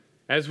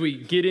As we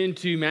get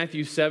into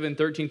Matthew 7,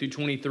 13 through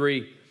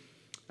 23,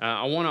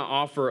 I want to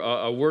offer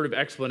a word of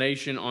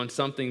explanation on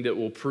something that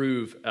will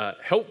prove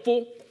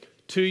helpful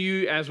to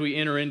you as we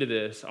enter into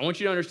this. I want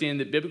you to understand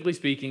that biblically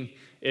speaking,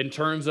 in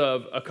terms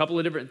of a couple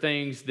of different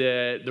things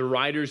that the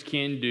writers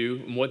can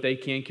do and what they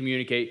can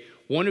communicate,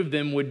 one of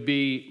them would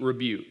be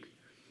rebuke.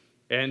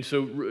 And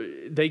so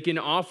they can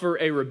offer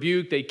a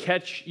rebuke. They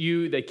catch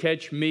you, they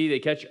catch me, they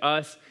catch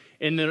us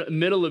in the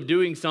middle of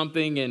doing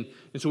something. And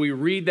so we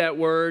read that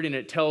word and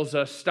it tells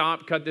us,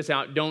 stop, cut this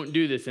out, don't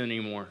do this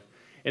anymore.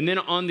 And then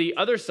on the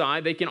other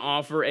side, they can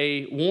offer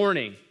a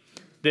warning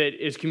that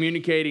is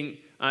communicating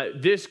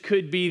this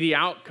could be the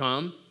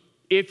outcome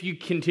if you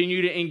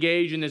continue to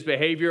engage in this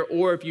behavior,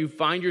 or if you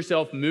find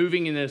yourself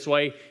moving in this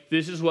way,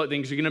 this is what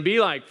things are going to be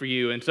like for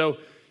you. And so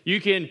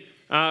you can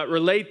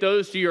relate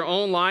those to your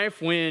own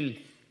life when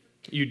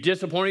you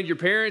disappointed your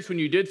parents, when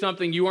you did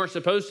something you weren't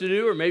supposed to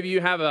do, or maybe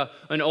you have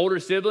an older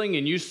sibling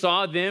and you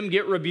saw them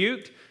get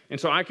rebuked. And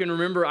so I can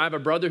remember, I have a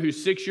brother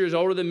who's 6 years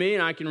older than me,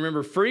 and I can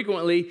remember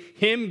frequently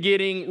him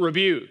getting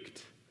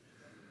rebuked.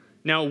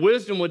 Now,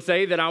 wisdom would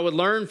say that I would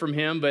learn from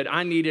him, but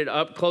I needed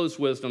up-close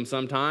wisdom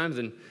sometimes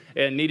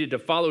and needed to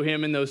follow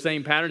him in those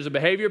same patterns of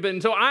behavior.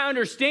 And so I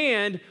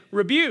understand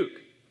rebuke.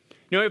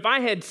 You know, if I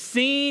had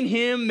seen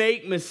him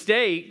make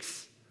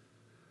mistakes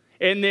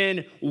and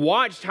then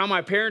watched how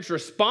my parents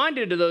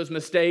responded to those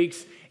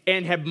mistakes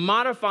and have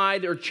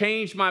modified or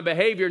changed my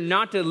behavior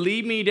not to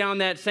lead me down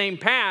that same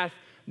path,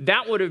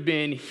 that would have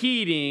been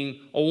heeding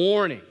a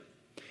warning.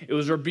 It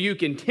was a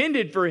rebuke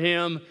intended for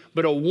him,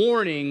 but a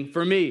warning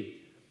for me.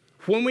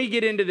 When we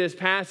get into this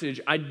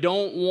passage, I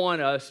don't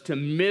want us to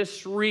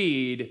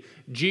misread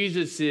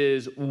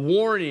Jesus'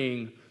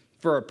 warning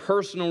for a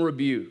personal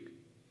rebuke,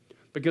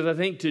 because I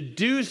think to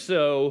do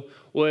so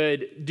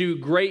would do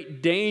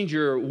great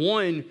danger,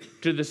 one,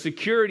 to the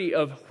security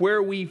of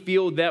where we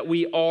feel that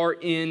we are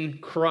in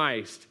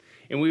Christ.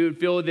 And we would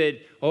feel that,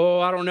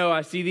 I don't know,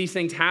 I see these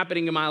things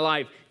happening in my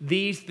life.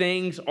 These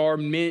things are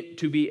meant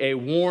to be a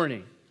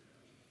warning.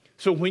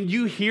 So when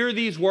you hear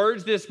these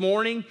words this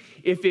morning,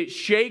 if it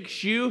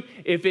shakes you,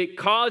 if it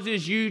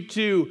causes you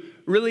to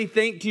really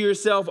think to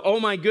yourself, oh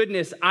my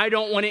goodness, I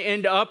don't want to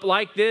end up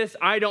like this,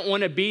 I don't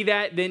want to be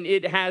that, then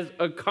it has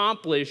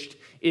accomplished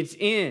its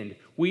end.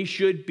 We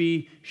should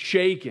be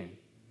shaken.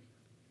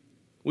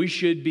 We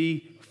should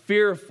be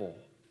fearful.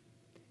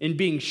 And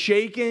being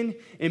shaken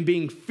and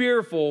being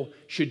fearful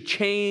should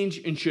change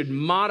and should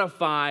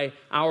modify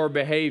our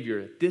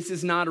behavior. This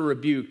is not a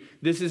rebuke.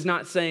 This is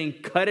not saying,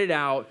 cut it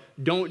out,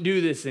 don't do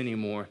this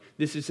anymore.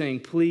 This is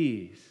saying,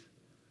 please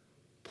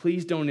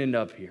don't end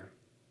up here.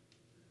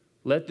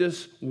 Let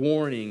this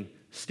warning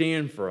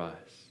stand for us.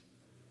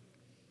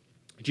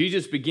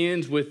 Jesus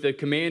begins with the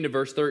command of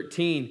verse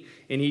 13,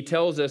 and he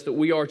tells us that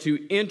we are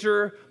to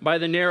enter by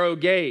the narrow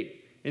gate.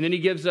 And then he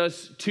gives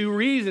us two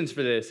reasons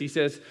for this. He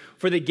says,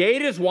 for the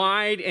gate is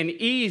wide and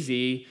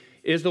easy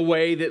is the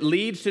way that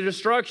leads to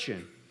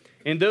destruction,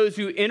 and those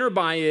who enter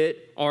by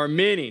it are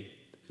many.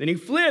 Then he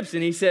flips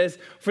and he says,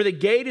 for the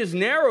gate is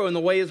narrow and the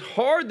way is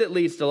hard that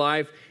leads to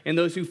life, and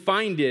those who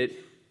find it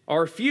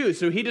are few.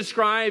 So he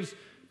describes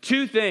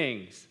two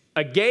things,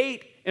 a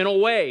gate and a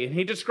way. And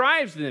he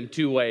describes them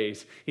two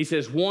ways. He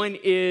says one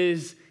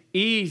is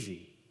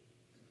easy.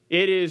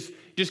 It is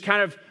just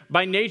kind of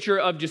by nature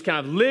of just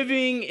kind of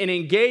living and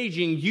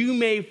engaging, you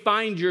may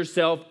find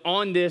yourself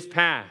on this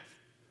path.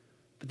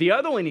 But the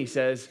other one, he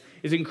says,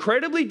 is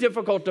incredibly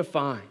difficult to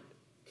find.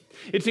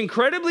 It's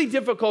incredibly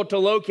difficult to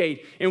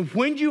locate. And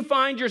when you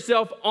find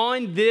yourself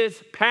on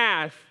this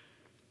path,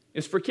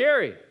 it's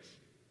precarious.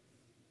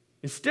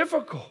 It's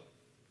difficult.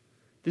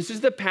 This is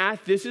the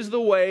path. This is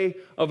the way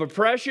of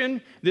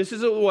oppression. This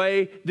is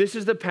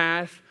the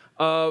path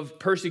of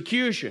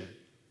persecution.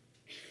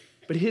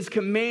 But his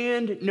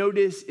command,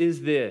 notice,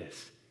 is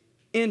this: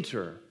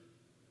 enter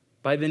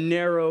by the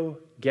narrow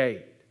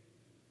gate.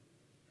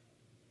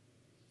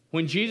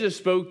 When Jesus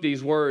spoke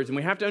these words, and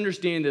we have to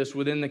understand this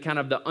within the kind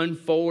of the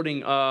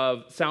unfolding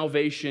of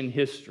salvation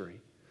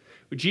history.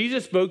 When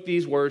Jesus spoke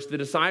these words, the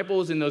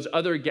disciples and those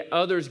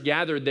others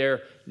gathered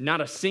there,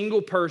 not a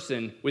single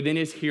person within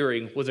his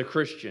hearing was a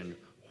Christian.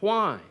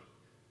 Why?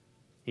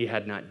 He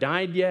had not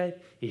died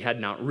yet. He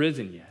had not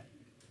risen yet.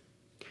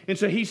 And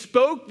so he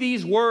spoke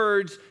these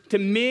words to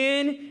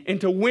men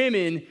and to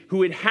women who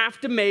would have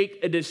to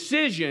make a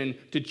decision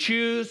to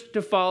choose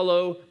to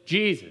follow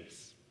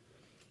Jesus.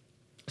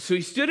 So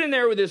he stood in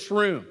there with this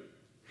room.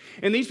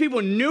 And these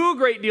people knew a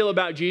great deal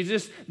about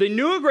Jesus. They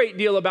knew a great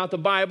deal about the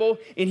Bible.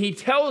 And he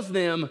tells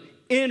them,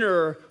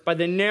 enter by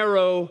the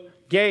narrow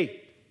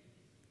gate.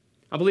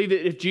 I believe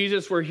that if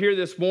Jesus were here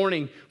this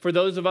morning, for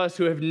those of us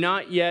who have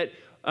not yet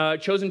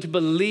chosen to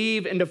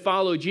believe and to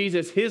follow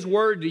Jesus, his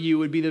word to you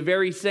would be the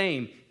very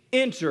same.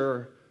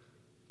 Enter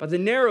by the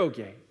narrow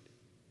gate.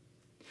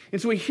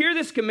 And so we hear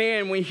this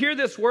command, we hear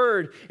this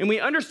word, and we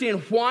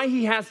understand why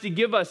he has to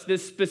give us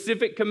this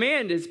specific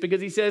command. It's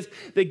because he says,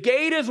 the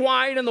gate is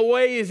wide and the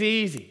way is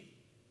easy.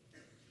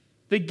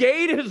 The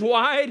gate is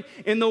wide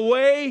and the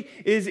way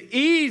is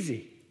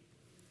easy.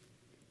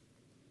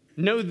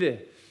 Know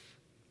this.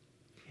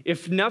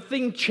 if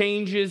nothing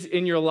changes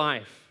in your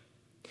life,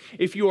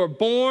 if you are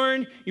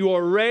born, you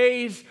are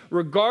raised,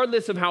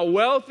 regardless of how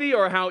wealthy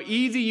or how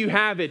easy you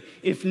have it,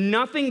 if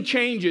nothing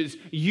changes,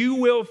 you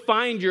will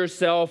find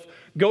yourself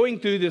going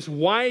through this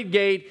wide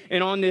gate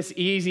and on this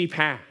easy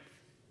path.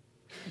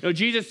 Now,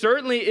 Jesus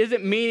certainly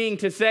isn't meaning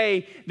to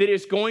say that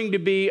it's going to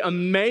be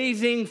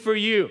amazing for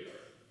you.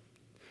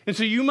 And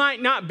so you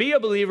might not be a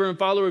believer and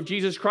follower of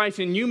Jesus Christ,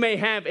 and you may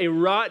have a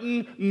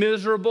rotten,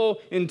 miserable,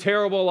 and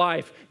terrible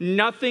life.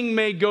 Nothing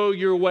may go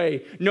your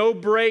way. No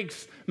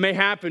breaks may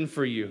happen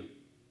for you.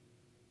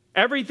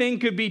 Everything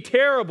could be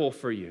terrible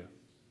for you.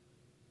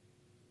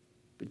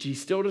 But he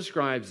still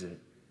describes it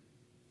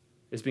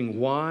as being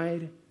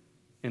wide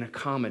and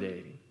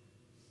accommodating.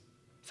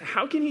 So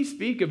how can he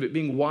speak of it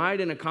being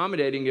wide and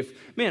accommodating if,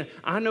 man,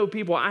 I know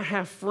people, I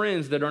have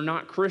friends that are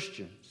not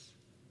Christians,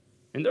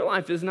 and their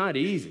life is not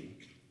easy.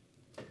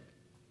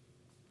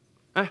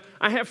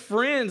 I have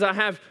friends, I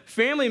have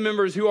family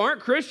members who aren't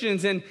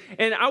Christians, and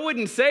I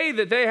wouldn't say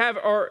that they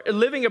are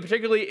living a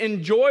particularly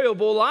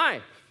enjoyable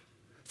life.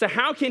 So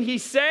how can he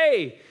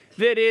say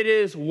that it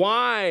is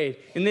wide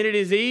and that it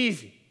is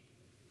easy?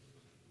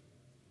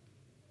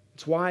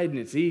 It's wide and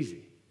it's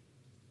easy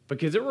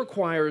because it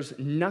requires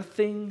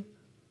nothing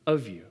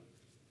of you.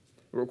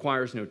 It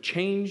requires no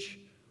change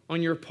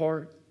on your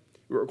part.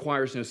 It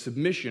requires no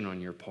submission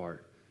on your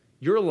part.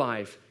 Your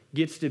life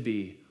gets to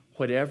be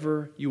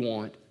whatever you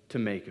want to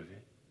make of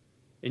it.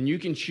 And you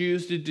can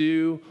choose to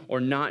do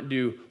or not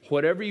do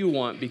whatever you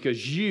want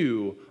because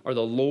you are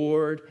the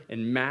Lord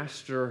and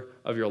master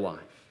of your life.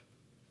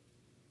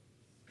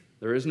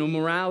 There is no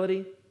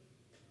morality.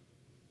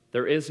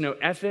 There is no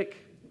ethic.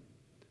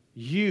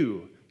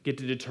 You get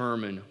to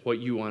determine what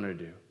you want to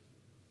do.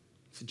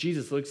 So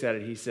Jesus looks at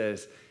it, he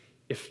says,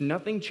 if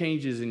nothing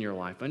changes in your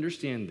life,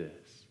 understand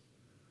this.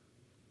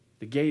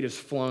 The gate is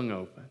flung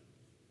open,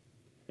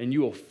 and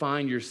you will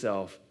find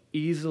yourself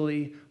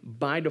easily,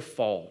 by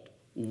default,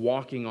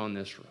 walking on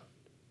this road.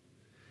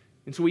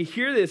 And so we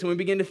hear this and we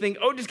begin to think,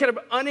 oh, just kind of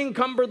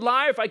unencumbered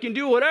life. I can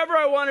do whatever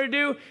I want to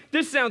do.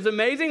 This sounds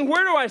amazing.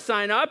 Where do I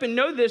sign up? And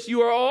know this,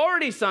 you are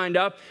already signed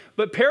up.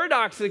 But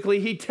paradoxically,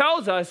 he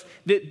tells us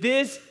that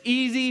this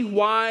easy,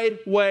 wide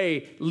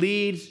way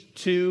leads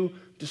to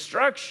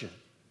destruction.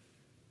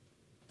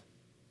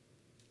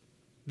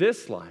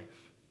 This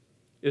life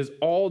is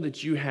all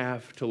that you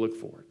have to look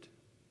forward to.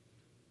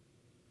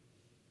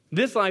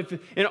 This life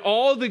and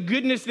all the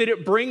goodness that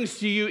it brings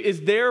to you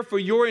is there for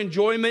your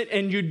enjoyment,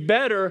 and you'd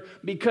better,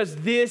 because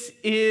this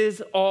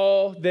is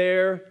all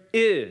there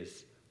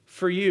is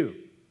for you.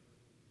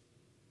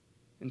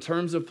 In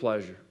terms of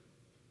pleasure,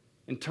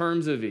 in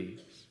terms of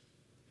ease,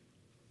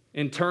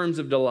 in terms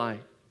of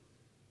delight.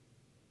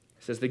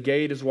 It says the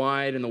gate is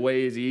wide and the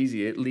way is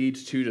easy. It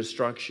leads to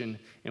destruction,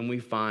 and we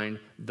find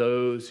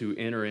those who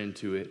enter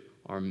into it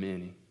are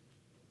many.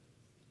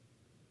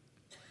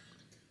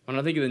 When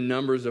I think of the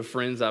numbers of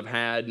friends I've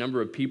had,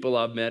 number of people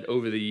I've met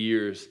over the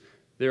years,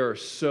 there are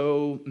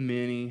so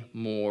many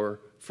more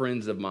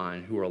friends of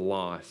mine who are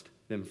lost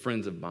than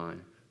friends of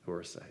mine who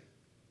are saved.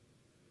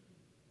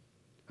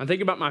 I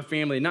think about my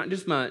family, not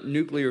just my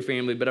nuclear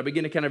family, but I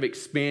begin to kind of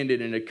expand it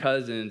into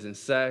cousins and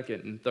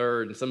second and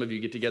third, and some of you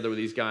get together with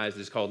these guys.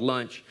 It's called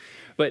lunch.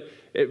 But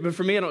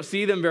for me, I don't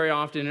see them very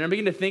often, and I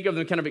begin to think of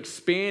them, kind of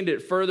expand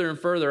it further and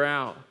further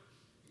out.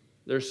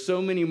 There's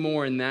so many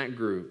more in that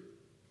group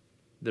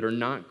that are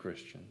not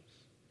Christians,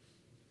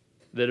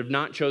 that have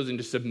not chosen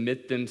to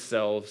submit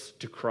themselves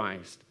to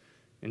Christ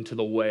and to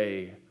the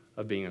way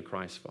of being a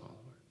Christ follower.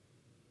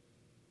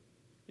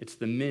 It's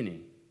the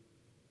many.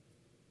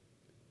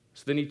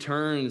 So then he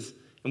turns,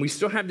 and we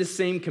still have the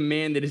same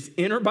command that is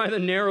enter by the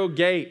narrow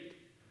gate.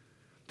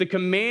 The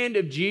command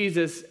of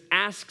Jesus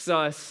asks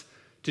us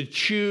to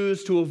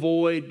choose to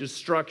avoid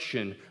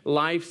destruction,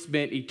 life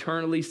spent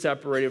eternally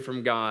separated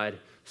from God,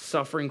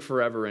 suffering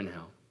forever in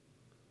hell.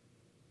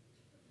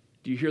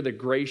 Do you hear the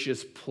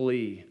gracious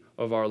plea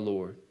of our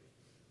Lord?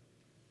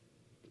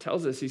 He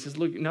tells us, he says,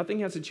 look,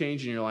 nothing has to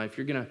change in your life.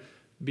 You're going to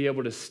be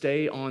able to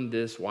stay on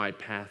this wide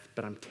path,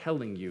 but I'm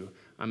telling you,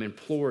 I'm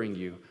imploring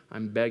you,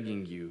 I'm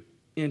begging you,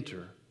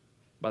 enter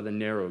by the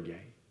narrow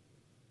gate.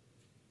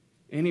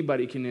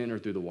 Anybody can enter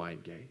through the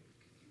wide gate,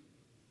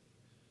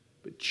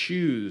 but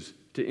choose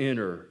to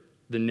enter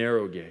the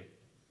narrow gate.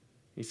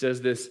 He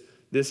says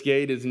this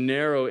gate is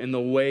narrow and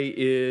the way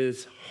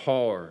is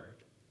hard.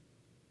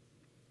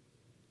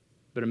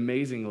 But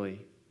amazingly,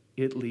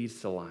 it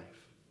leads to life.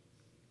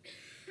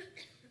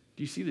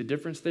 Do you see the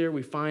difference there?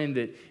 We find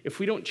that if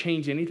we don't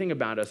change anything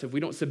about us, if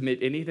we don't submit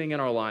anything in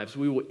our lives,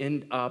 we will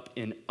end up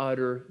in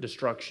utter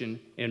destruction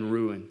and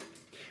ruin.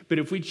 But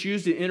if we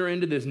choose to enter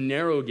into this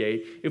narrow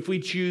gate, if we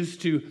choose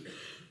to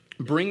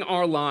bring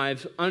our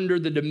lives under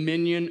the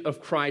dominion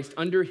of Christ,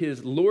 under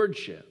his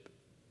lordship,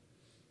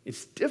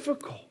 it's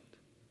difficult.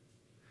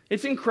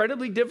 It's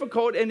incredibly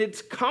difficult, and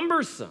it's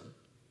cumbersome.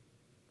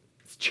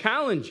 It's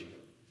challenging.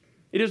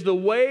 It is the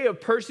way of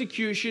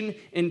persecution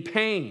and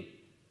pain.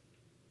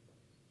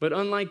 But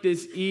unlike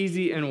this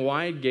easy and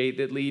wide gate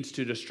that leads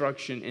to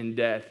destruction and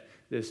death,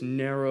 this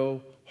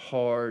narrow,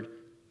 hard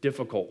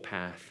difficult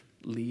path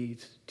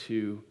leads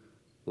to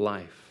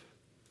life.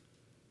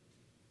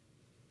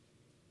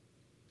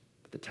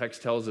 But the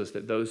text tells us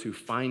that those who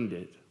find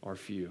it are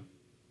few.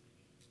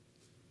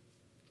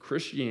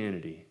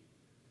 Christianity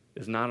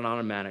is not an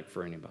automatic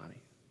for anybody.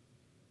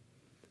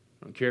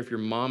 I don't care if your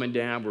mom and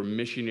dad were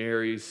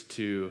missionaries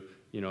to,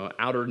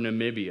 outer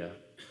Namibia,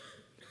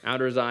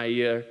 outer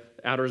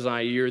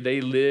Zaire.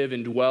 They live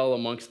and dwell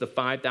amongst the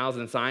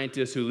 5,000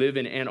 scientists who live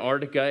in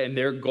Antarctica, and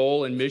their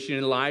goal and mission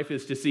in life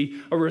is to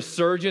see a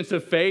resurgence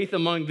of faith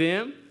among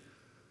them.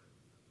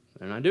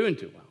 They're not doing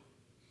too well,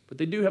 but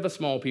they do have a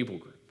small people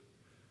group.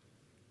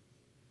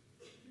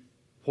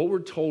 What we're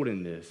told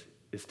in this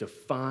is to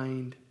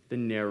find the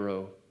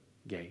narrow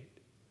gate.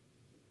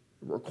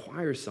 It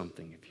requires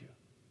something of you.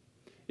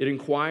 It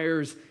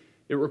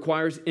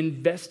requires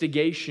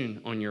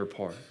investigation on your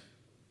part.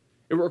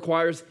 It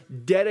requires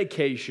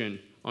dedication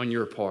on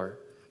your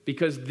part,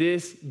 because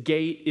this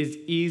gate is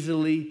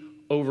easily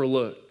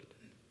overlooked.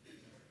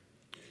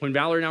 When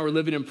Valerie and I were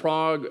living in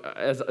Prague,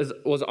 as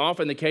was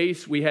often the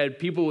case, we had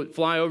people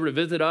fly over to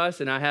visit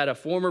us, and I had a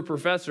former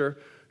professor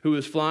who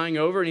was flying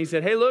over, and he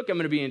said, "Hey, look, I'm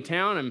going to be in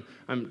town.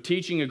 I'm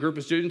teaching a group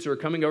of students who are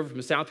coming over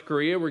from South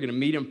Korea. We're going to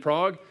meet in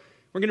Prague.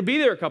 We're going to be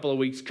there a couple of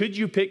weeks. Could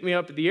you pick me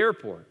up at the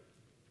airport?"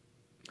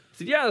 I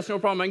said, "Yeah, that's no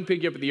problem. I can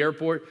pick you up at the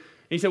airport." And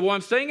he said, "Well,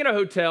 I'm staying at a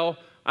hotel.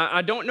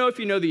 I don't know if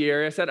you know the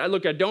area." I said,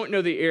 "Look, I don't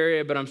know the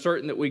area, but I'm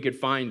certain that we could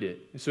find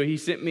it." And so he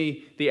sent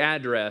me the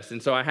address.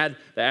 And so I had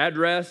the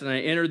address, and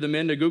I entered them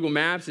into Google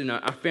Maps, and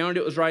I found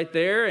it was right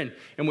there.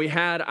 And we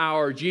had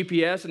our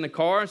GPS in the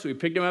car, so we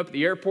picked him up at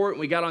the airport,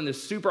 and we got on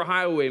this super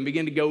highway and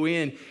began to go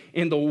in.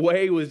 And the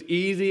way was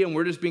easy, and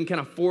we're just being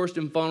kind of forced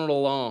and funneled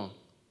along.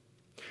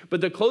 But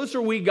the closer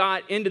we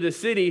got into the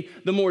city,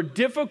 the more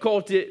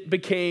difficult it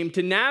became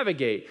to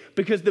navigate,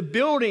 because the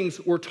buildings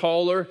were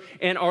taller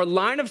and our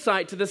line of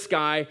sight to the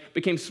sky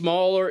became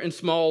smaller and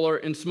smaller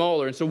and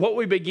smaller. And so what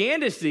we began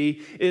to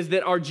see is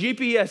that our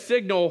GPS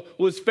signal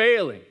was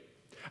failing.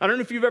 I don't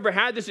know if you've ever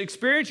had this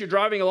experience. You're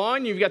driving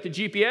along, you've got the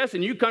GPS,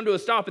 and you come to a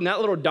stop, and that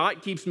little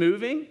dot keeps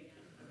moving. And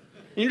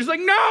you're just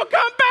like, "No,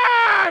 come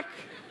back!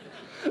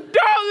 Don't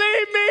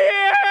leave me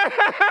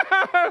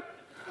here!"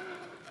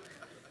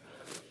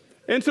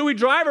 And so we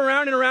drive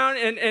around and around,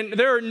 and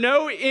there are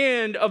no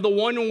end of the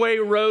one-way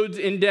roads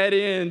and dead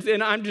ends.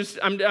 And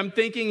I'm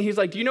thinking, he's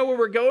like, "Do you know where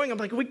we're going?" I'm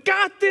like, "We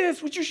got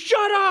this. Would you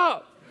shut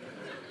up?"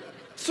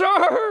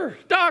 "Sir,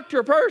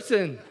 doctor,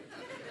 person."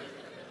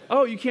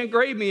 "Oh, you can't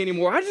grade me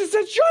anymore." "I just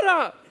said shut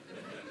up."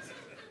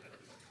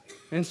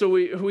 And so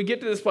we get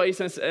to this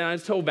place, and I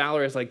told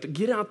Valerie, I was like,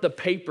 "Get out the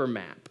paper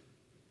map.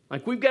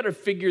 Like, we've got to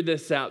figure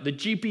this out. The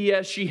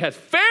GPS, she has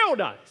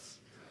failed us.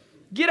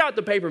 Get out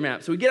the paper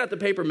map." So we get out the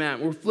paper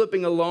map. We're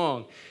flipping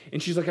along.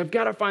 And she's like, "I've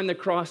got to find the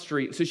cross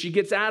street." So she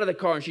gets out of the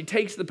car and she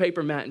takes the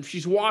paper map and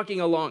she's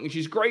walking along, and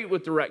she's great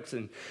with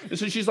direction. And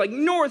so she's like,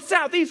 north,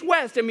 south, east,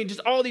 west. I mean,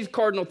 just all these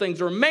cardinal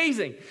things are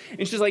amazing.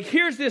 And she's like,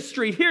 here's this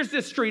street.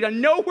 I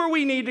know where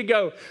we need to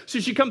go. So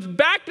she comes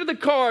back to the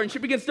car and she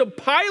begins to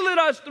pilot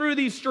us through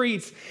these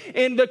streets.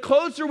 And the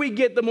closer we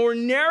get, the more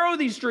narrow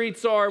these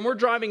streets are. And we're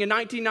driving a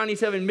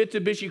 1997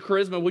 Mitsubishi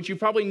Charisma, which you've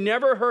probably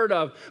never heard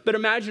of. But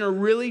imagine a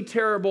really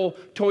terrible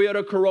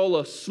Toyota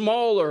Corolla,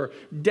 smaller,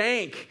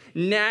 dank,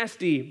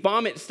 nasty,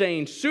 vomit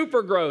stained,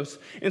 super gross.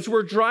 And so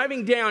we're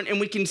driving down, and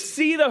we can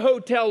see the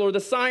hotel or the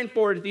sign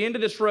for it at the end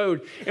of this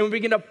road. And we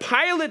begin to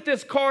pilot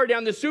this car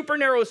down this super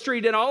narrow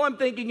street. And all I'm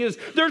thinking is,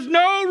 there's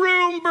no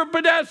room for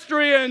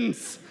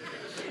pedestrians.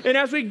 And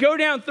as we go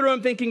down through,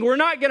 I'm thinking, we're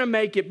not going to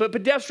make it. But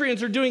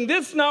pedestrians are doing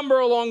this number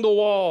along the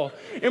wall.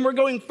 And we're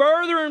going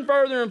further and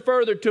further and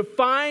further. To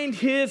find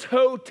his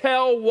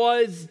hotel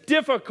was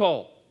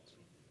difficult.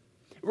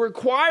 It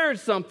required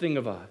something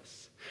of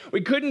us.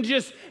 We couldn't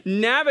just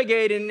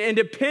navigate and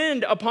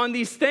depend upon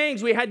these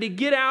things. We had to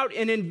get out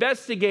and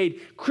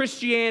investigate.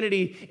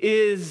 Christianity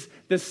is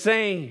the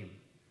same.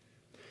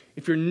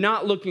 If you're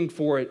not looking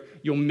for it,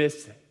 you'll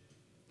miss it.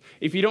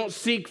 If you don't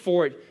seek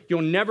for it,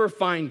 you'll never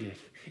find it.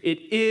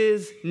 It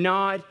is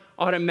not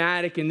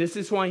automatic, and this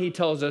is why he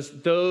tells us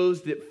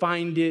those that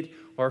find it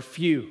are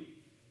few.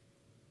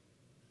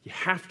 You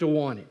have to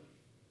want it.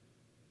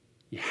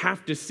 You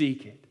have to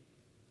seek it.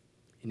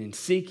 And in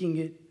seeking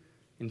it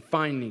and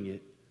finding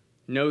it,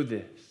 know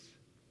this: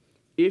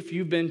 if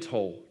you've been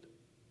told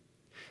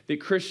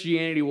that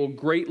Christianity will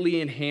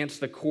greatly enhance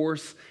the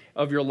course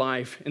of your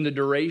life and the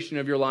duration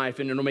of your life,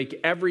 and it'll make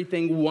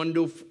everything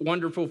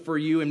wonderful for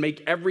you and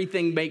make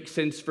everything make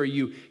sense for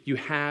you, you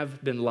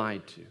have been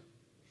lied to.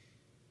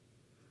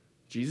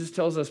 Jesus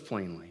tells us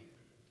plainly,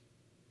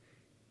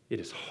 it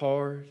is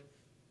hard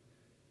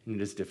and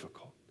it is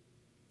difficult.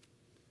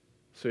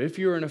 So if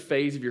you're in a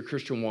phase of your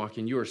Christian walk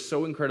and you are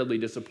so incredibly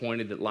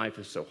disappointed that life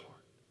is so hard,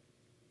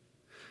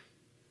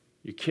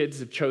 your kids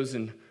have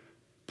chosen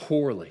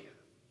poorly,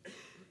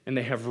 and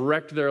they have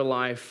wrecked their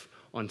life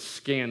on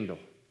scandal.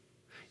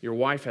 Your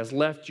wife has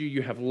left you,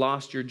 you have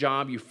lost your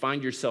job, you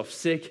find yourself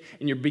sick,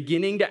 and you're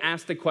beginning to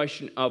ask the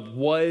question of,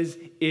 was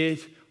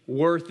it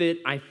worth it?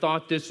 I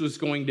thought this was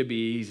going to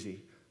be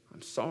easy.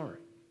 I'm sorry.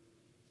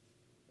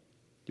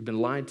 You've been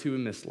lied to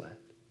and misled.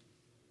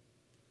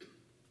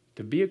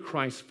 To be a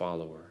Christ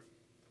follower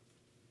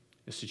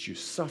is to choose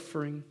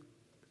suffering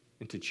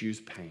and to choose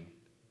pain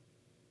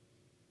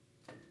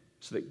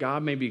so that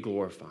God may be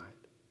glorified,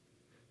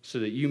 so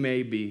that you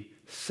may be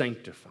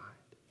sanctified.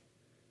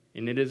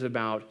 And it is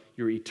about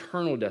your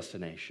eternal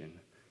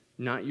destination,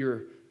 not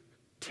your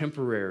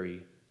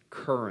temporary,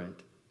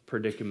 current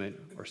predicament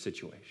or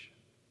situation.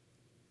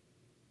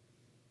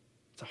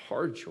 It's a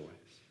hard choice.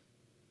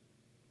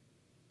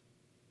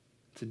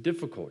 It's a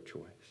difficult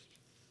choice.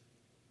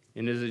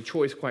 And it is a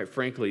choice, quite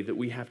frankly, that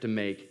we have to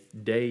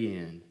make day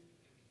in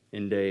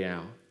and day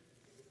out.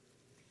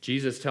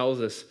 Jesus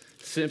tells us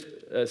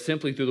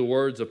simply through the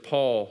words of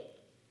Paul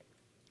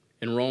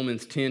in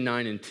Romans 10,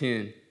 9, and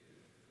 10,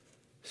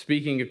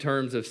 speaking in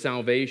terms of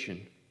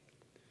salvation.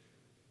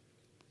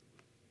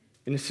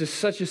 And it's just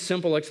such a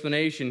simple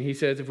explanation. He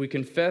says, if we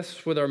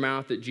confess with our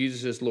mouth that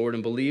Jesus is Lord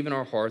and believe in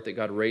our heart that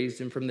God raised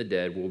him from the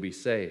dead, we'll be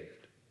saved.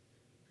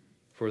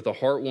 For with the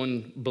heart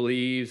one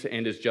believes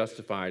and is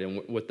justified,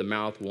 and with the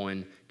mouth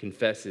one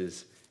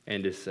confesses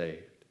and is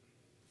saved.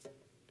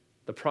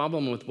 The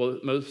problem with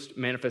most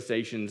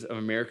manifestations of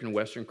American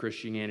Western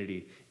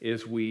Christianity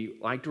is we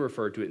like to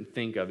refer to it and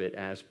think of it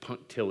as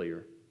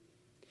punctiliar.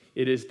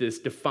 It is this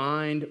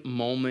defined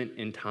moment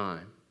in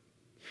time.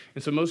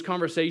 And so most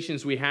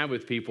conversations we have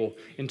with people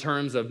in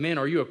terms of, man,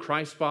 are you a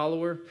Christ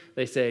follower?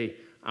 They say,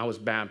 I was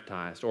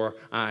baptized, or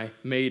I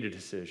made a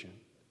decision.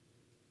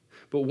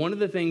 But one of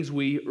the things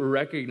we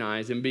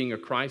recognize in being a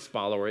Christ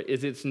follower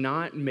is it's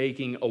not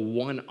making a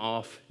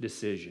one-off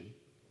decision,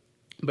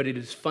 but it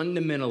is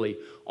fundamentally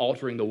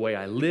altering the way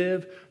I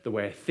live, the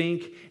way I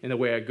think, and the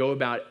way I go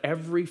about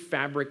every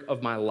fabric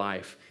of my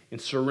life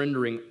and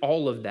surrendering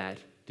all of that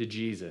to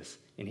Jesus.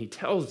 And he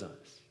tells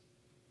us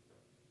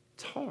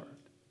it's hard.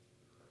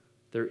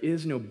 There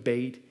is no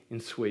bait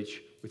and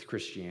switch with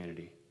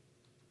Christianity.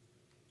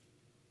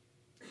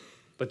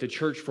 But the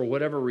church, for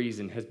whatever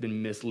reason, has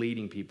been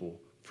misleading people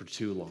for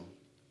too long.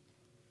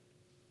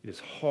 It is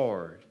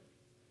hard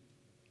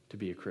to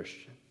be a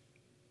Christian,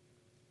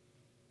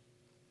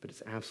 but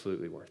it's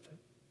absolutely worth it.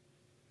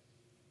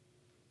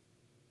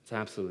 It's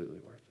absolutely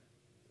worth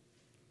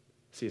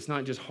it. See, it's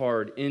not just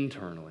hard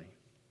internally,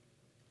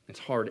 it's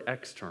hard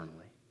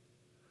externally.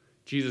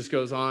 Jesus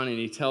goes on and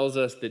he tells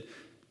us that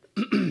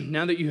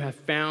now that you have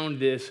found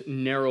this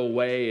narrow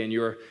way and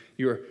you're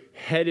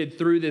headed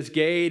through this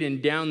gate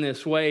and down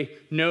this way,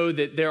 know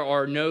that there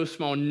are no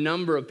small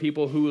number of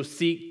people who will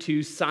seek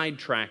to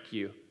sidetrack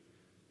you.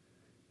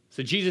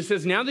 So Jesus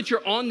says, now that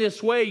you're on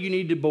this way, you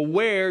need to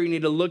beware, you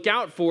need to look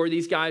out for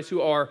these guys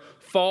who are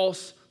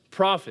false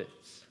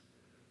prophets.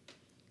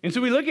 And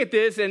so we look at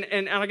this,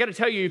 and I got to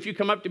tell you, if you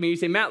come up to me, you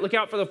say, Matt, look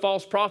out for the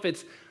false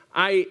prophets.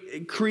 I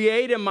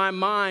create in my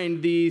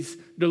mind these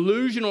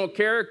delusional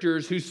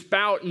characters who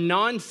spout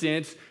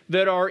nonsense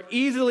that are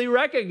easily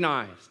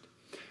recognized.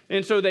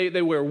 And so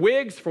they wear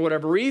wigs for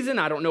whatever reason.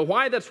 I don't know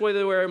why that's what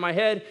they wear in my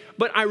head.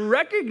 But I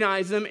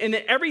recognize them, and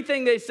that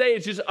everything they say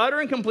is just utter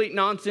and complete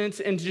nonsense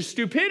and just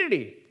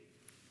stupidity.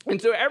 And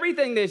so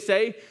everything they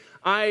say,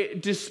 I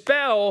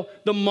dispel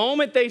the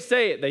moment they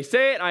say it. They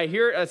say it, I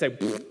hear it, I say,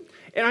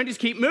 and I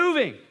just keep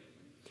moving.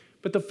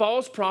 But the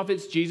false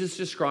prophets Jesus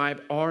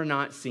described are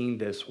not seen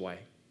this way.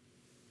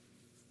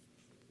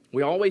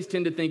 We always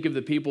tend to think of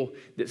the people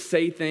that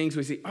say things,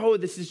 we say, oh,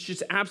 this is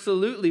just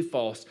absolutely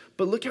false.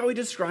 But look how he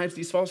describes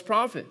these false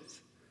prophets.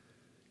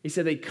 He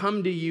said they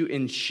come to you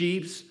in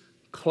sheep's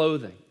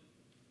clothing.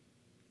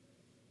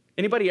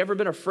 Anybody ever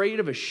been afraid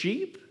of a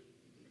sheep?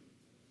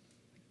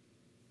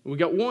 We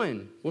got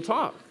one. We'll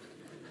talk.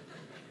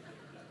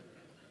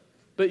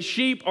 But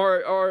sheep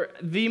are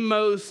the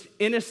most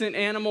innocent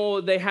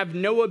animal. They have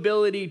no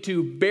ability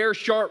to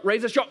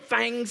raise a sharp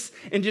fangs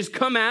and just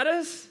come at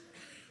us.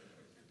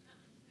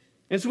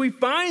 And so we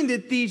find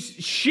that these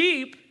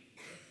sheep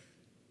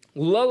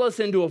lull us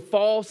into a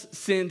false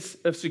sense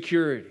of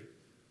security.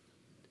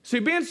 So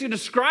he begins to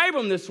describe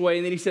them this way,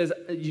 and then he says,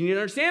 you need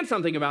to understand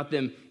something about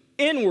them.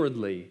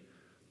 Inwardly,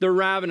 they're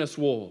ravenous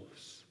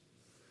wolves.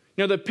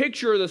 Now, the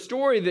picture of the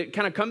story that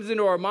kind of comes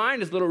into our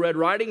mind is Little Red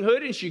Riding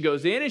Hood, and she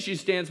goes in and she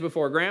stands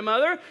before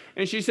grandmother,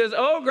 and she says,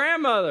 oh,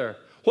 grandmother,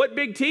 what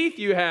big teeth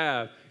you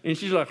have. And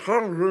she's like,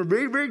 oh,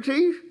 big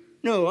teeth?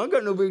 No, I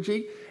got no big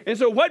teeth. And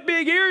so what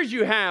big ears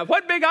you have,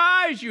 what big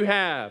eyes you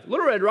have.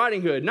 Little Red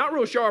Riding Hood, not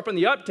real sharp on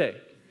the uptake.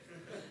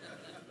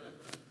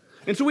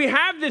 And so we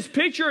have this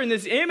picture and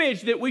this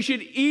image that we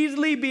should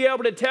easily be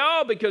able to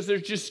tell because they're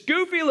just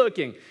goofy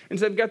looking. And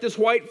so they've got this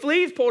white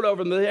fleece pulled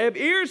over them. They have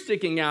ears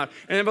sticking out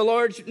and they have a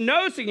large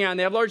nose sticking out and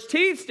they have large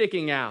teeth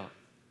sticking out.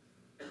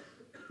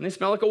 And they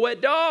smell like a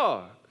wet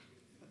dog.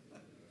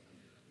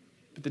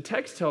 But the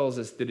text tells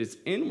us that it's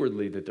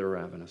inwardly that they're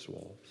ravenous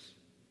wolves.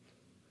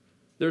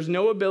 There's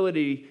no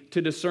ability to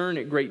discern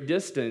at great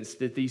distance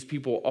that these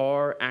people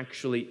are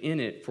actually in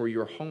it for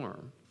your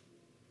harm.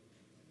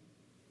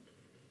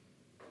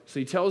 So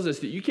he tells us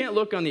that you can't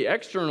look on the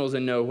externals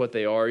and know what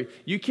they are.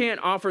 You can't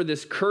offer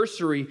this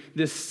cursory,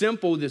 this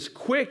simple, this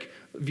quick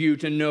view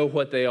to know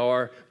what they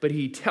are. But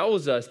he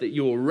tells us that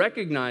you will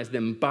recognize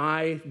them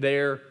by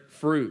their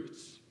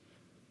fruits.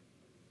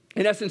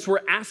 In essence,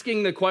 we're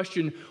asking the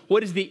question,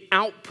 what is the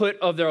output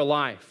of their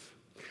life?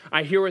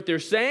 I hear what they're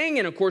saying,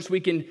 and of course we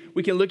can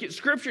look at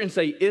Scripture and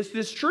say, is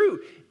this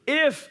true?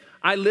 If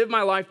I live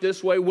my life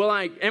this way,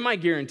 am I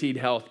guaranteed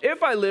health?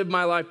 If I live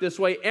my life this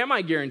way, am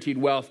I guaranteed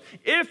wealth?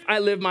 If I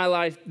live my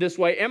life this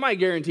way, am I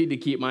guaranteed to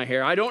keep my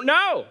hair? I don't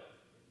know.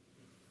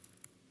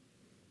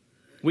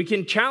 We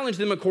can challenge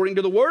them according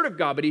to the Word of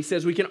God, but he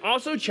says we can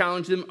also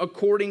challenge them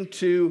according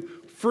to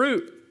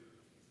fruit.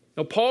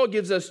 Now, Paul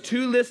gives us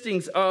two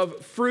listings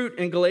of fruit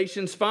in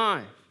Galatians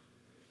 5.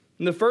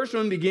 And the first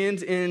one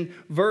begins in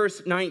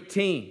verse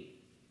 19.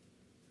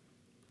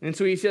 And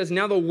so he says,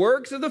 now the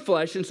works of the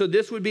flesh, and so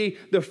this would be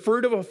the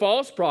fruit of a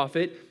false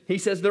prophet. He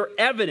says they're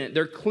evident,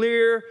 they're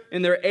clear,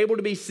 and they're able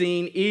to be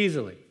seen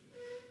easily.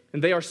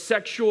 And they are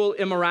sexual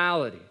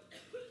immorality.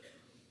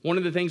 One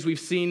of the things we've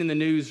seen in the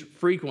news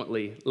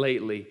frequently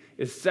lately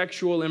is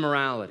sexual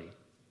immorality.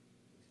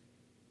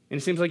 And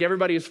it seems like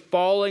everybody is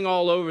falling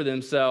all over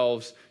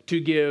themselves to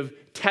give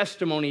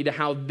testimony to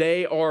how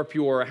they are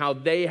pure, how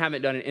they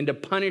haven't done it, and to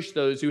punish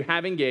those who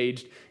have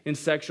engaged in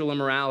sexual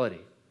immorality.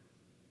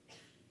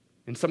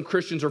 And some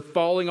Christians are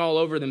falling all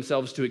over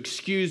themselves to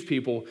excuse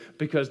people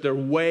because their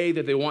way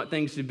that they want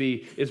things to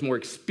be is more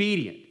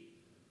expedient,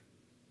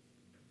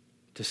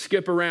 to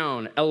skip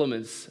around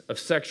elements of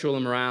sexual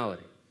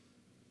immorality.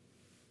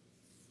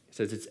 He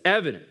says it's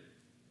evident.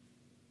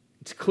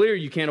 It's clear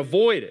you can't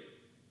avoid it.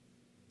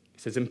 He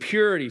says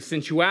impurity,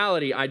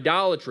 sensuality,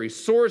 idolatry,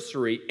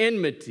 sorcery,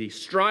 enmity,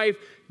 strife,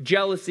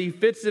 jealousy,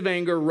 fits of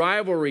anger,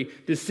 rivalry,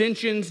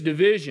 dissensions,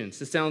 divisions.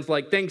 This sounds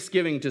like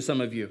Thanksgiving to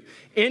some of you.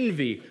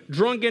 Envy,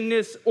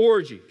 drunkenness,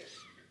 orgies,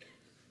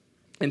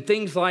 and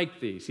things like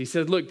these. He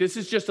says, look, this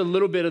is just a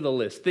little bit of the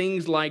list.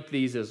 Things like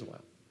these as well.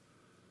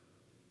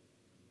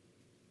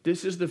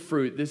 This is the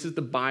fruit. This is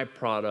the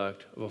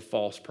byproduct of a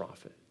false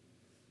prophet.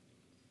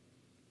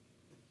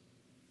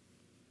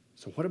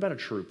 So what about a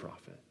true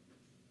prophet?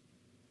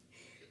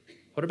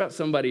 What about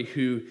somebody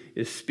who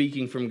is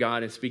speaking from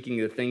God and speaking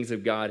the things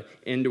of God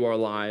into our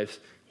lives?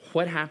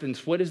 What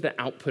happens? What is the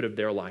output of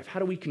their life? How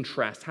do we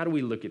contrast? How do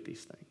we look at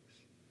these things?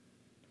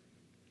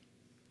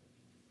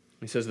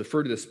 He says the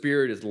fruit of the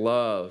Spirit is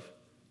love,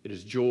 it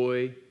is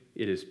joy,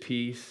 it is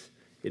peace,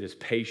 it is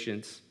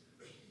patience,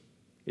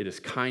 it is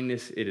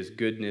kindness, it is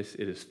goodness,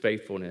 it is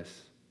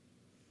faithfulness,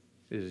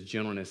 it is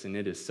gentleness, and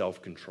it is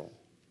self-control.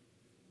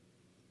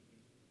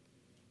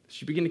 So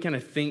you begin to kind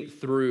of think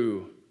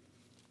through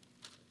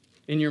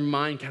in your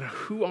mind, kind of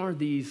who are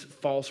these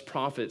false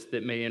prophets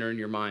that may enter in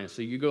your mind?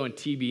 So you go on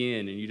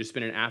TBN and you just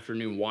spend an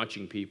afternoon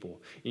watching people.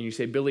 And you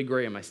say, Billy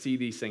Graham, I see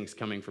these things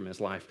coming from his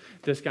life.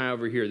 This guy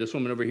over here, this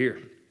woman over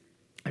here.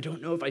 I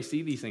don't know if I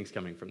see these things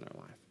coming from their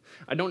life.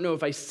 I don't know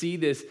if I see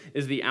this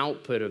as the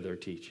output of their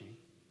teaching.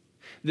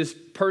 This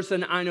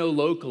person I know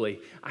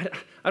locally,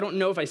 I don't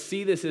know if I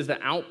see this as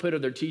the output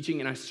of their teaching,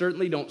 and I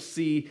certainly don't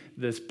see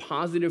this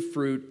positive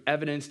fruit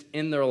evidenced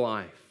in their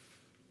life.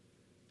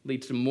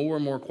 Leads to more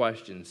and more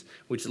questions,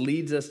 which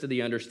leads us to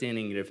the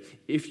understanding that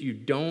if you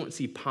don't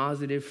see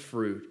positive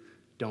fruit,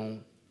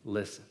 don't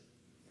listen.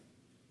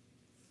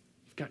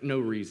 You've got no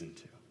reason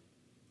to.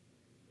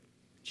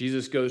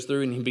 Jesus goes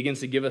through and he begins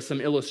to give us some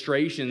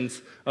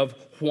illustrations of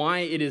why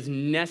it is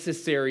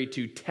necessary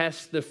to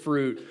test the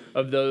fruit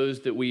of those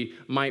that we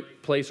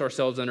might place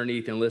ourselves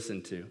underneath and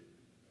listen to.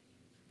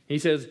 He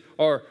says,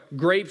 are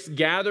grapes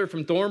gathered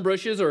from thorn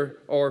bushes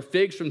or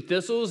figs from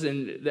thistles?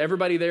 And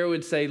everybody there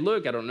would say,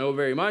 look, I don't know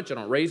very much. I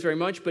don't raise very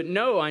much. But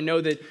no, I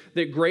know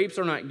that grapes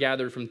are not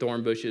gathered from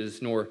thorn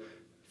bushes nor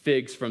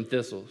figs from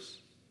thistles.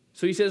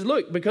 So he says,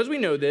 look, because we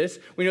know this,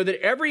 we know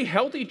that every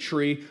healthy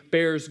tree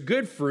bears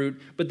good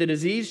fruit, but the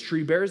diseased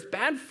tree bears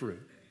bad fruit.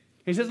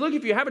 He says, look,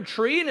 if you have a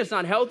tree and it's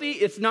not healthy,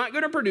 it's not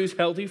going to produce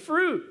healthy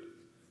fruit.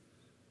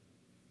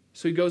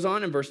 So he goes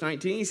on in verse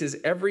 19, he says,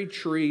 every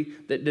tree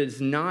that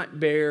does not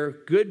bear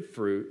good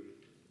fruit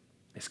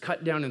is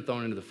cut down and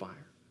thrown into the fire.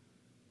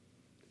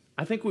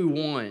 I think we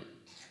want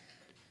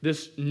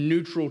this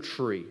neutral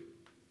tree.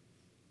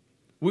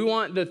 We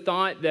want the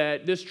thought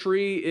that this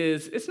tree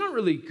it's not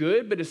really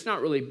good, but it's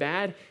not really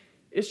bad.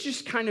 It's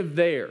just kind of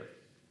there.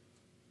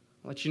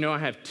 I'll let you know I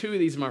have two of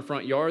these in my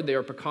front yard. They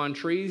are pecan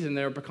trees and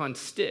they're pecan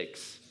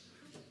sticks.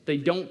 They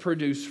don't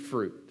produce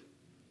fruit.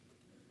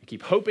 I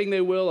keep hoping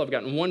they will. I've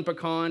gotten one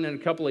pecan in a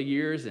couple of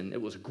years, and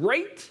it was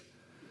great.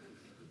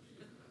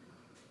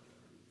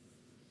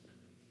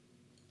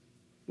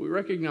 We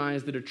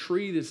recognize that a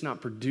tree that's not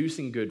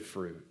producing good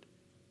fruit,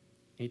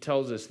 he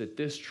tells us that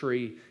this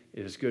tree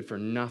is good for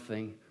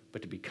nothing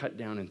but to be cut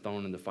down and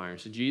thrown in the fire.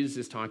 So Jesus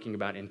is talking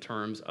about in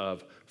terms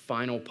of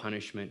final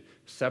punishment,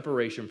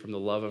 separation from the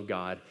love of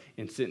God,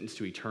 and sentence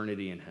to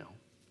eternity in hell.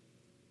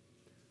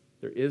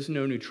 There is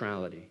no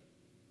neutrality.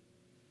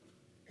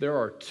 There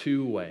are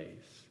two ways.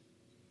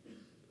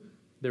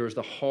 There is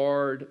the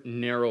hard,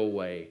 narrow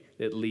way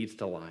that leads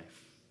to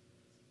life.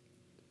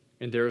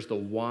 and there's the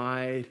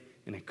wide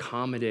and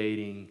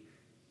accommodating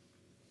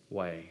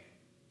way.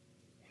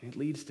 And it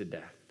leads to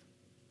death.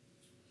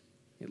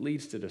 It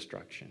leads to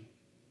destruction.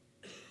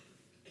 It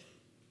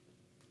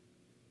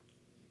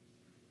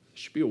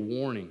should be a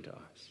warning to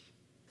us.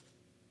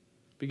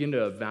 Begin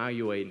to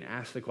evaluate and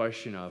ask the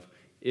question of,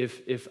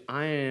 if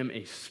I am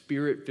a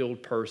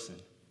spirit-filled person,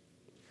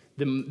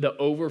 the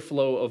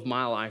overflow of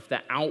my life,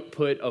 the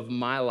output of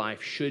my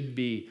life should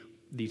be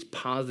these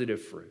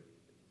positive fruit.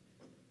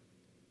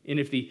 And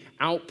if the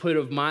output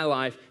of my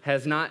life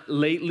has not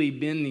lately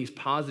been these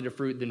positive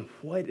fruit, then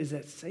what does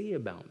that say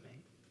about me?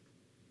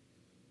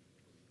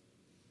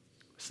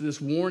 So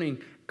this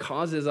warning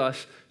causes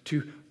us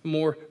to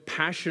more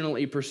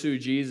passionately pursue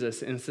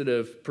Jesus instead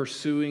of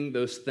pursuing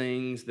those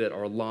things that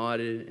are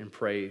lauded and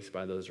praised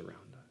by those around us.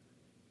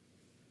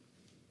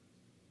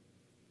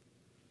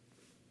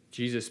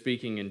 Jesus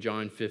speaking in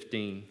John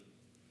 15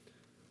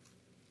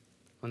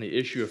 on the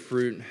issue of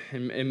fruit,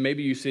 and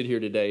maybe you sit here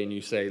today and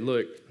you say,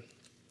 look,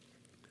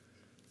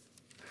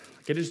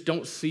 I just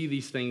don't see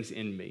these things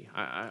in me.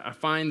 I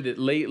find that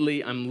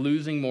lately I'm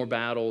losing more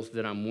battles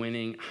than I'm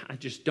winning. I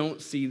just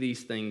don't see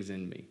these things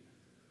in me.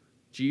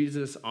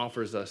 Jesus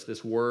offers us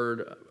this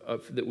word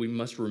that we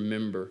must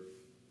remember.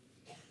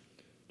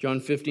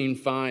 John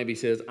 15:5, he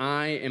says,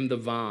 I am the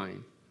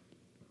vine,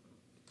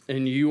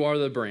 and you are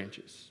the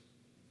branches.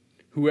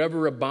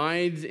 Whoever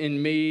abides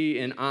in me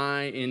and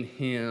I in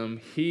him,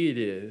 he it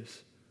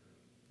is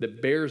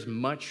that bears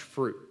much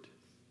fruit.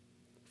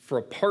 For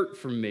apart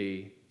from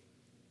me,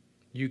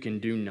 you can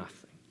do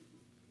nothing.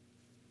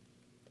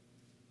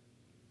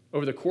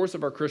 Over the course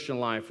of our Christian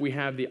life, we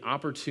have the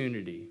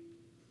opportunity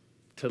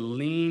to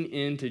lean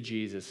into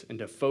Jesus and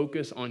to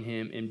focus on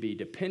him and be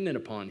dependent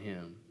upon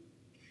him,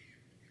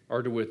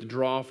 or to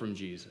withdraw from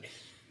Jesus,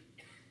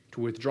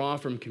 to withdraw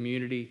from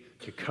community,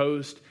 to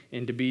coast,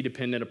 and to be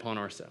dependent upon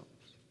ourselves.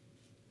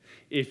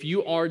 If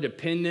you are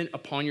dependent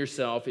upon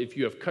yourself, if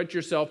you have cut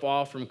yourself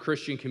off from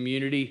Christian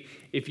community,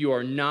 if you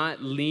are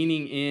not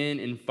leaning in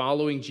and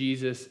following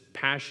Jesus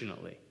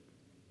passionately,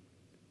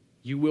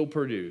 you will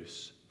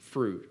produce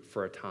fruit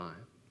for a time.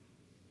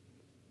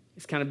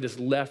 It's kind of this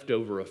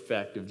leftover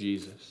effect of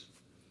Jesus.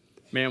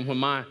 Man, when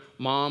my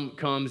mom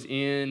comes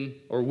in,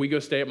 or we go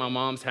stay at my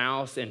mom's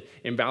house, and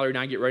Valerie and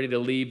I get ready to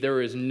leave,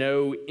 there is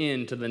no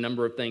end to the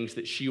number of things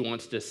that she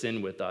wants to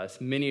send with us,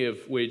 many of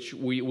which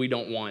we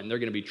don't want. And they're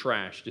going to be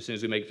trashed as soon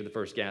as we make it to the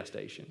first gas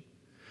station.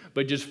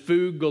 But just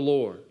food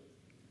galore.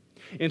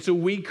 And so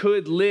we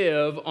could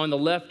live on the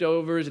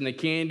leftovers and the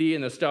candy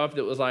and the stuff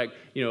that was like,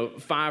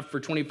 5 for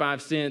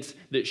 25 cents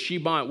that she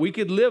bought. We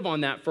could live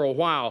on that for a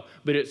while,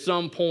 but at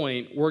some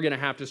point, we're going to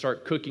have to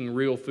start cooking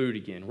real food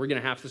again. We're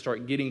going to have to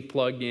start getting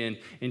plugged in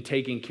and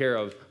taking care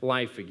of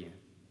life again.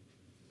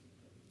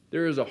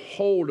 There is a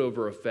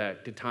holdover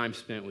effect to time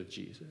spent with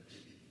Jesus.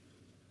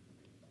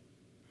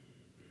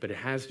 But it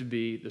has to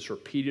be this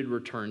repeated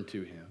return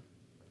to him.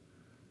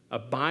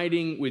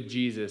 Abiding with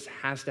Jesus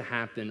has to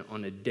happen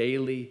on a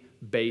daily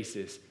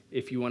basis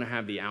if you want to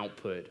have the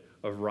output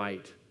of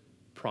right,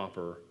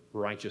 proper,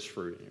 righteous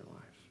fruit in your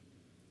life.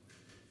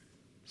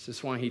 This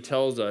is why he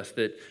tells us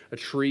that a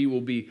tree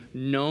will be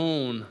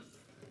known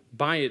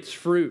by its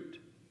fruit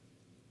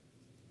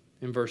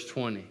in verse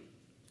 20.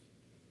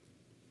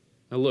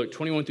 Now look,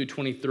 21 through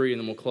 23,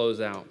 and then we'll close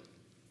out.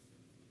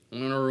 I'm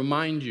going to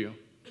remind you,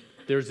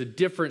 there's a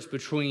difference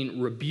between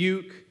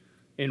rebuke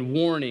and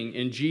warning,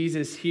 and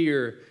Jesus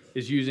here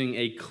is using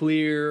a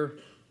clear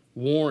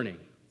warning.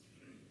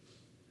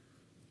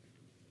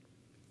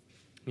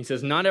 He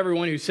says, not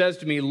everyone who says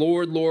to me,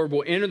 Lord, Lord,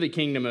 will enter the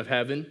kingdom of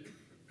heaven,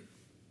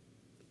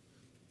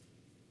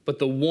 but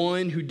the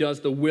one who does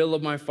the will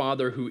of my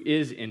Father who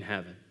is in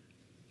heaven.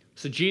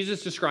 So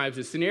Jesus describes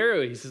a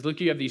scenario. He says, look,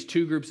 you have these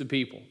two groups of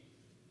people.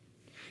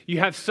 You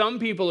have some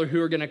people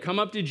who are going to come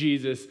up to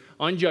Jesus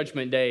on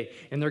Judgment Day,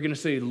 and they're going to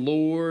say,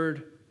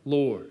 Lord,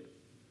 Lord,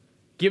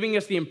 giving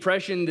us the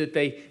impression that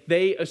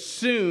they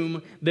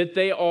assume that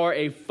they are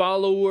a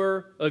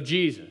follower of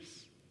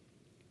Jesus.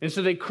 And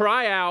so they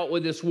cry out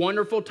with this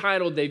wonderful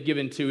title they've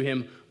given to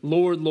him,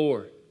 Lord,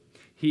 Lord.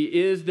 He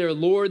is their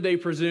Lord, they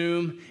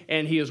presume,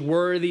 and he is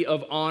worthy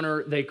of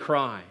honor, they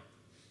cry.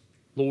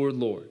 Lord,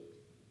 Lord.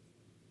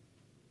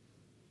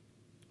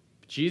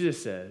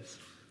 Jesus says,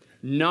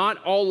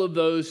 not all of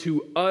those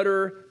who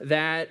utter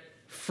that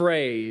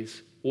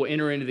phrase will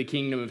enter into the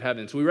kingdom of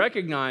heaven. So we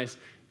recognize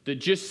that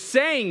just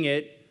saying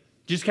it,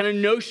 just kind of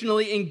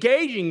notionally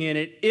engaging in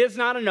it, is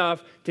not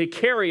enough to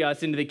carry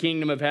us into the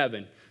kingdom of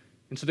heaven.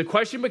 And so the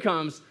question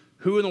becomes,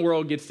 who in the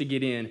world gets to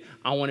get in?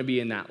 I want to be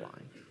in that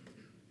line.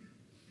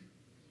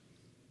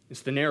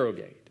 It's the narrow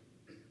gate.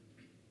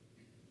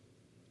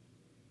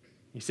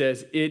 He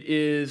says, it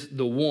is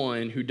the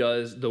one who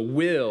does the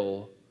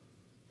will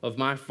of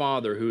my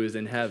Father who is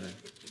in heaven.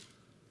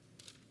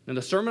 Now,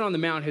 the Sermon on the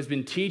Mount has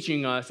been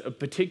teaching us a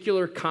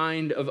particular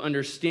kind of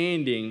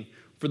understanding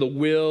for the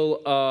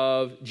will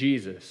of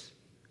Jesus.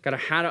 Kind of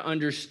how to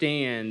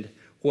understand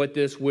what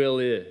this will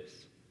is.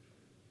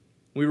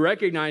 We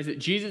recognize that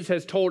Jesus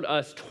has told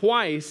us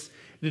twice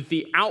that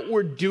the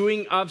outward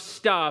doing of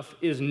stuff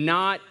is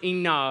not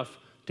enough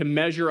to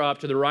measure up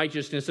to the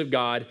righteousness of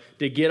God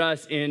to get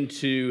us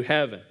into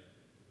heaven.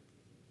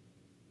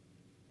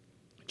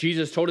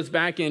 Jesus told us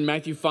back in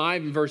Matthew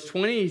 5 and verse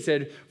 20, he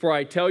said, "For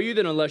I tell you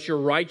that unless your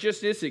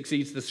righteousness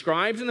exceeds the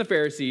scribes and the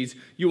Pharisees,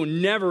 you will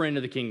never enter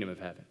the kingdom of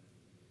heaven."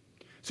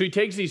 So he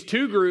takes these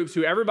two groups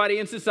who everybody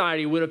in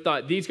society would have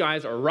thought these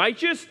guys are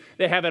righteous,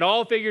 they have it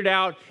all figured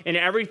out, and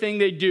everything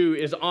they do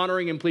is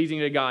honoring and pleasing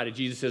to God. And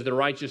Jesus says the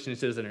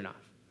righteousness isn't enough.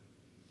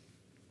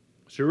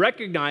 So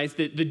recognize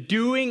that the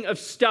doing of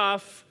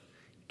stuff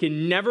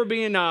can never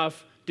be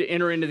enough to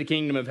enter into the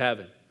kingdom of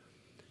heaven.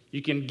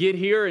 You can get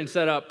here and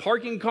set up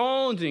parking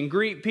cones and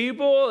greet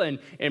people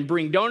and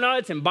bring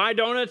donuts and buy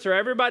donuts for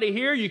everybody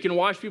here. You can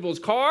wash people's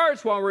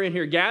cars while we're in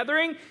here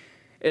gathering.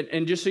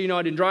 And just so you know,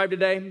 I didn't drive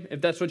today,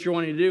 if that's what you're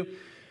wanting to do.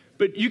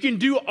 But you can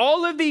do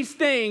all of these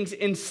things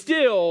and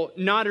still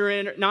not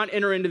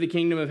enter into the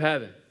kingdom of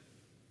heaven.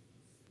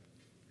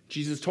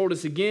 Jesus told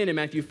us again in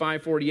Matthew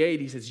 5:48,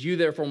 he says, "You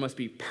therefore must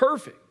be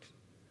perfect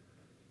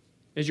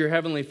as your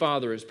heavenly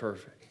Father is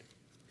perfect."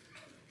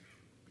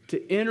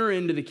 To enter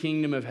into the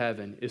kingdom of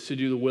heaven is to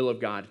do the will of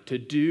God. To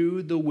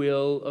do the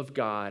will of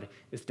God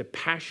is to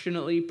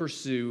passionately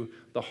pursue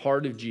the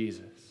heart of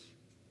Jesus.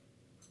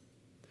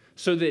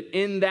 So that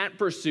in that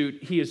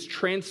pursuit, he is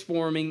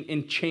transforming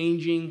and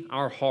changing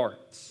our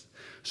hearts.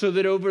 So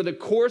that over the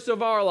course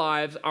of our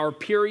lives, our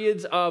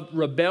periods of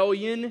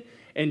rebellion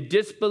and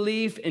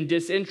disbelief and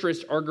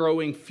disinterest are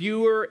growing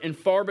fewer and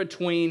far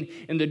between,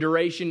 and the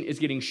duration is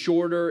getting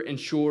shorter and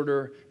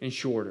shorter and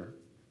shorter.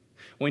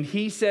 When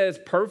he says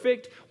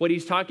perfect, what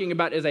he's talking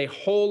about is a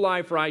whole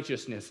life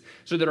righteousness,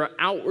 so that our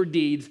outward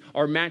deeds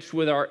are matched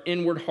with our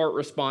inward heart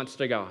response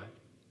to God.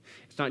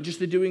 It's not just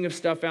the doing of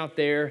stuff out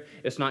there.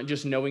 It's not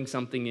just knowing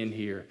something in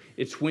here.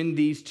 It's when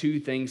these two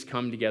things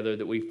come together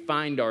that we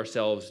find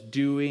ourselves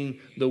doing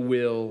the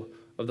will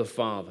of the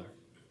Father.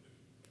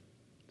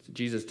 So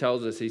Jesus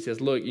tells us, he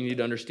says, look, you need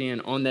to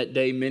understand, on that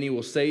day, many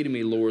will say to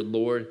me, Lord,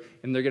 Lord,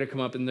 and they're going to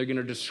come up and they're going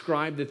to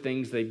describe the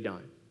things they've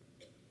done.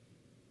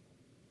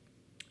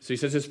 So he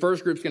says his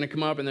first group's going to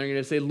come up and they're going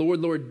to say, Lord,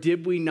 Lord,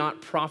 did we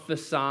not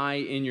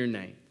prophesy in your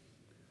name?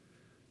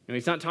 And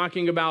he's not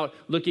talking about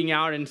looking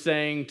out and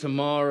saying,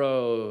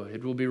 tomorrow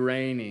it will be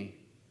rainy.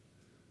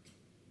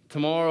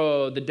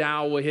 Tomorrow the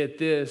Dow will hit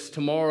this.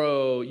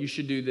 Tomorrow you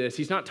should do this.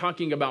 He's not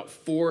talking about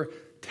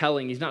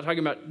foretelling. He's not talking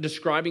about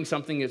describing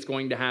something that's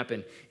going to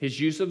happen. His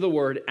use of the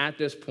word at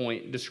this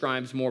point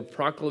describes more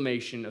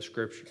proclamation of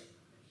Scripture.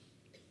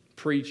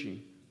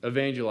 Preaching,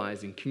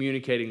 evangelizing,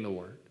 communicating the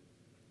word.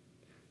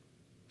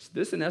 So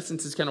this, in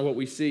essence, is kind of what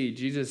we see.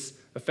 Jesus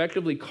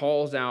effectively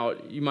calls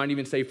out, you might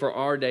even say for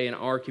our day in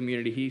our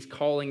community, he's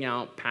calling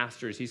out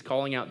pastors. He's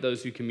calling out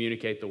those who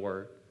communicate the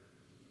word.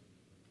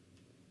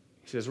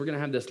 He says, we're going to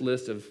have this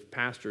list of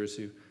pastors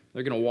who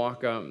they're going to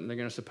walk up and they're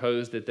going to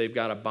suppose that they've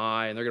got a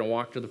buy, and they're going to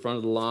walk to the front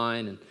of the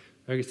line and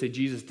they're going to say,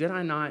 Jesus, did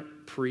I not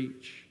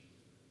preach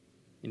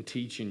and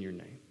teach in your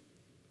name?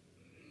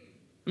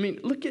 I mean,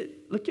 look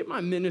at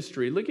my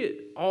ministry. Look at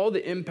all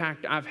the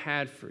impact I've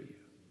had for you.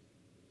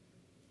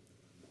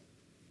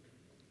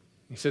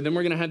 He said, then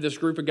we're going to have this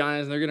group of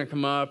guys, and they're going to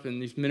come up,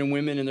 and these men and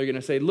women, and they're going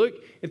to say, look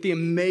at the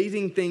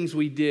amazing things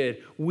we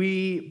did.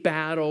 We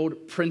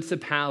battled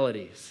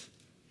principalities.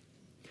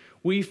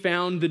 We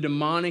found the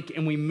demonic,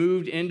 and we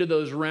moved into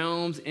those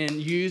realms, and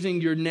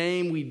using your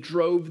name, we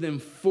drove them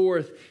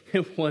forth.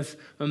 It was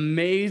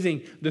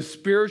amazing. The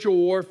spiritual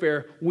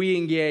warfare we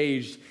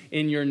engaged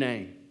in your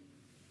name.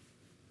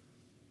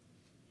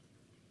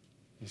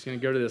 He's going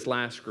to go to this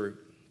last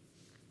group.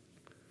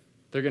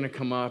 They're going to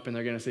come up and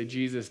they're going to say,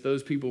 Jesus,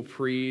 those people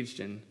preached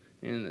and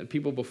the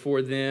people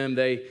before them,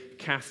 they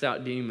cast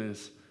out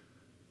demons.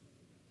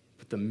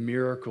 But the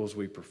miracles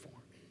we performed.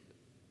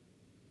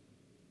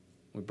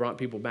 We brought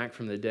people back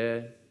from the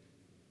dead.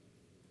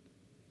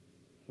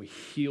 We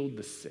healed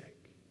the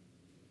sick.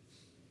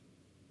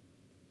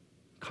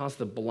 Caused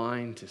the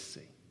blind to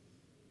see.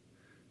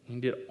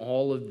 We did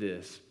all of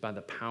this by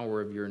the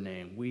power of your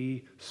name.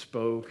 We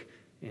spoke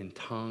in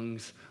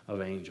tongues of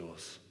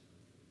angels.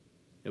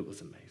 It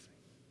was amazing.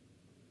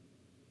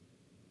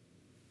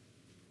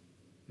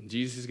 And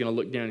Jesus is going to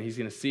look down and he's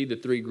going to see the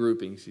three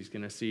groupings. He's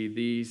going to see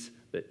these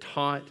that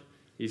taught.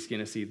 He's going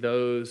to see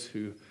those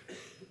who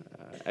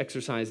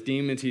exorcised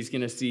demons. He's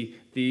going to see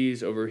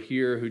these over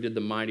here who did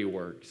the mighty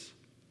works.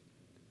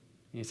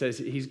 And he says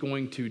he's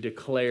going to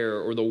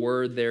declare, or the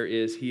word there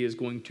is, he is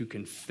going to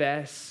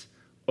confess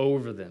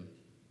over them.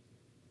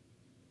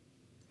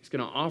 He's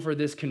going to offer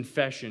this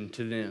confession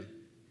to them.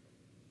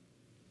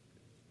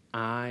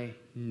 I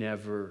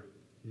never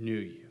knew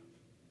you.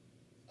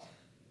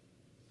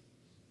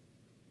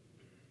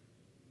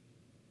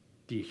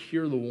 Do you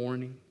hear the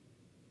warning?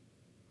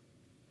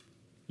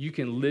 You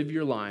can live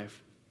your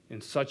life in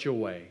such a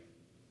way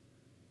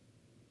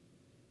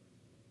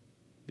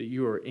that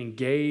you are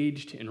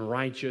engaged in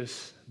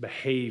righteous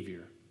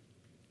behavior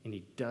and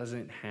he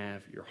doesn't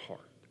have your heart.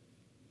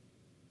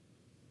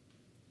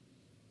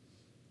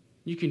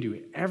 You can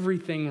do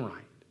everything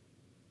right.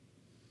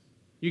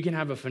 You can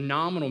have a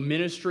phenomenal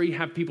ministry,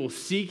 have people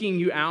seeking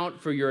you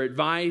out for your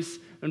advice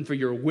and for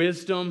your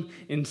wisdom,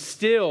 and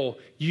still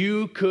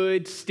you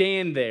could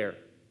stand there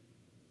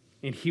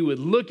and he would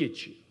look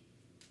at you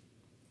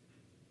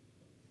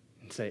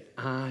and say,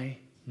 I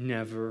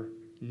never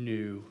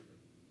knew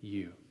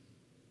you.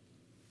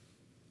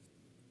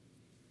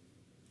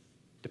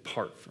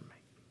 Depart from me.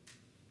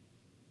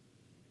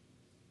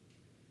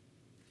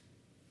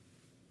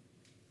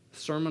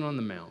 Sermon on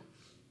the Mount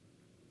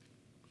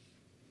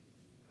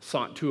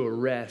sought to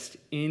arrest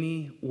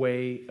any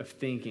way of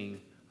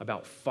thinking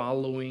about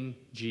following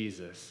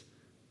Jesus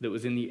that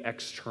was in the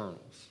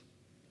externals.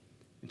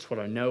 It's what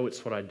I know,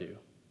 it's what I do.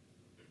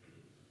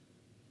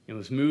 It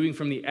was moving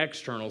from the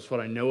externals, what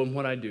I know and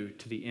what I do,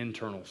 to the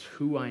internals,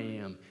 who I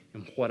am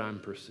and what I'm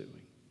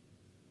pursuing.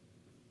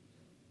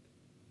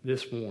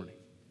 This morning,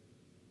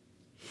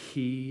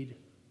 heed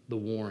the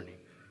warning.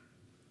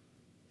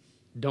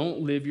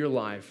 Don't live your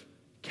life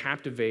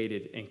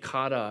captivated and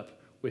caught up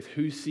with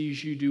who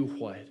sees you do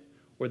what,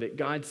 or that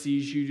God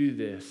sees you do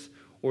this,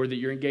 or that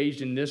you're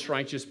engaged in this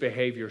righteous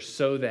behavior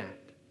so that.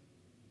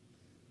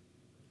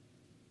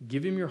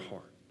 Give him your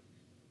heart.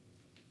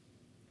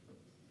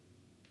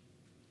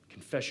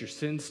 Confess your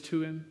sins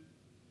to him.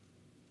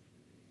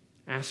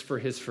 Ask for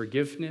his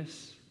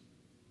forgiveness.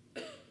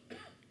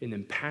 And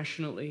then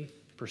passionately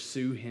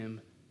pursue him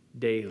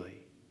daily.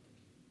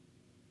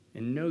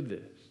 And know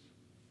this.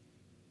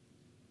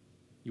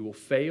 You will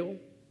fail.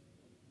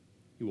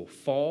 You will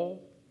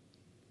fall.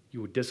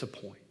 You will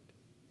disappoint.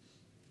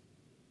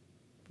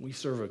 We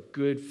serve a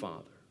good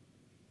Father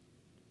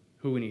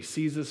who, when he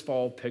sees us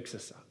fall, picks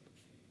us up.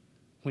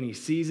 When he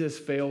sees us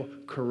fail,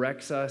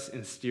 corrects us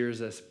and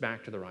steers us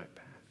back to the right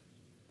path.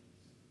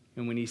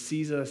 And when he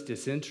sees us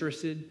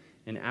disinterested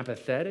and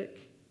apathetic,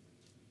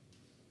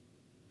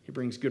 he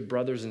brings good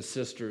brothers and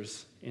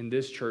sisters in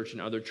this church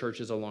and other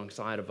churches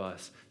alongside of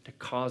us to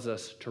cause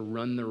us to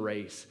run the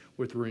race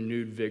with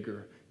renewed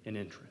vigor and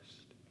interest.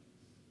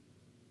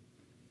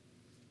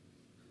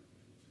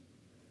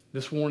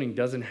 This warning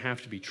doesn't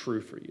have to be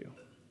true for you.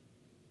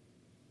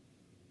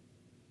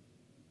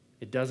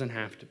 It doesn't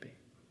have to be.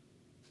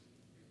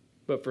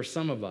 But for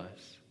some of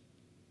us,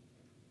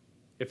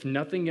 if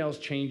nothing else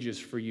changes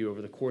for you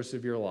over the course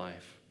of your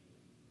life,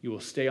 you will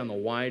stay on the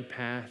wide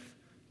path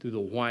through the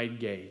wide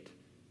gate,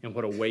 and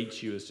what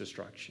awaits you is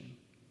destruction.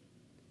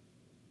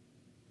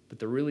 But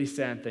the really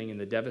sad thing and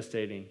the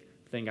devastating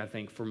thing, I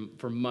think,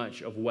 for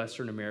much of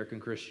Western American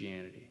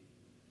Christianity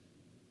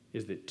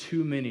is that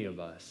too many of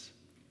us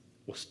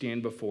will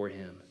stand before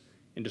him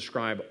and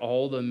describe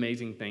all the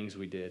amazing things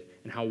we did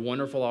and how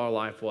wonderful our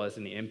life was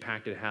and the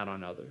impact it had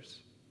on others.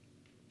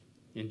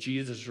 And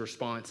Jesus'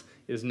 response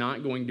is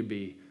not going to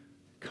be,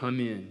 come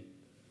in,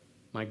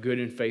 my good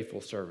and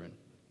faithful servant.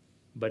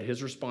 But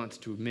his response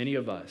to many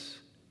of us,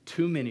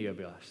 too many of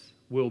us,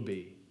 will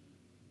be,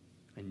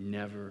 I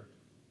never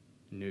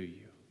knew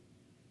you.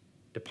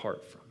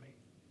 Depart from me.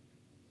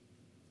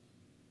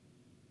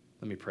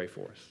 Let me pray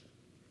for us.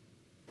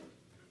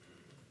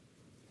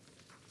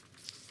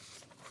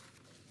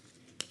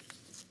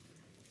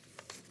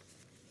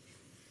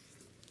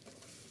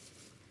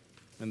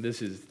 And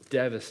this is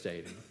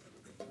devastating.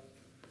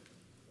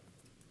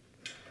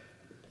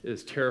 It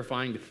is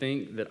terrifying to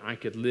think that I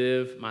could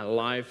live my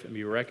life and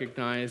be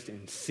recognized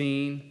and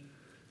seen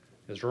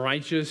as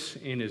righteous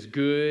and as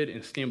good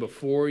and stand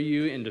before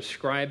you and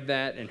describe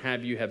that and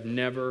have you have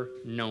never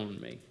known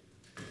me.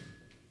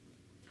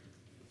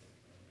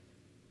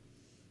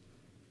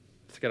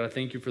 So God, I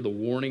thank you for the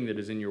warning that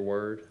is in your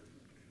word.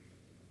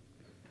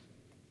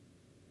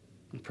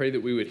 And pray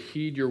that we would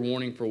heed your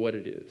warning for what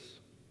it is.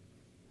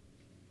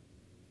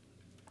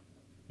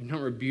 You're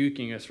not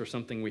rebuking us for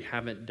something we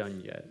haven't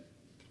done yet.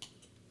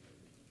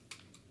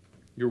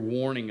 You're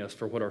warning us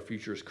for what our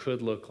futures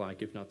could look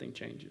like if nothing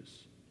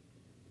changes.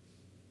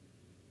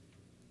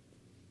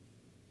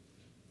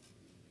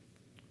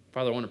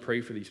 Father, I want to pray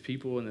for these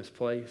people in this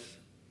place.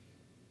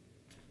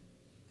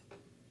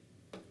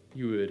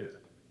 You would,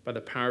 by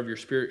the power of your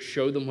Spirit,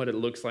 show them what it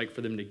looks like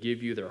for them to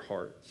give you their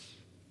hearts.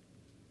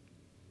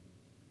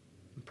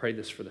 I pray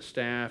this for the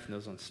staff and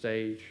those on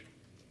stage.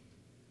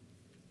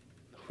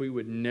 We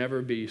would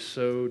never be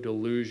so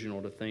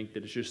delusional to think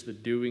that it's just the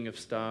doing of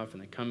stuff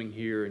and the coming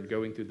here and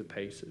going through the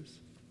paces.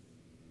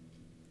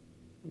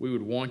 We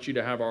would want you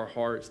to have our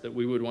hearts, that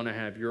we would want to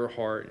have your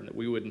heart, and that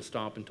we wouldn't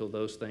stop until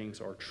those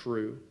things are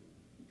true.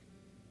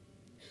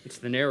 It's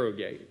the narrow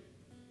gate.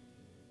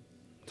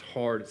 It's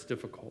hard, it's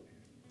difficult.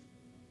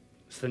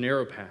 It's the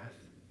narrow path.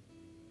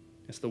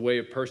 It's the way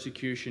of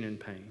persecution and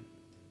pain.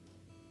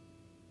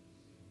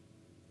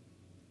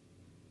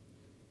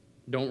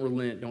 Don't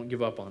relent, don't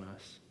give up on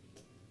us.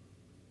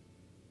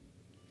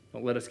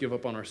 Don't let us give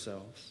up on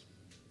ourselves.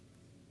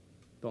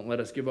 Don't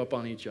let us give up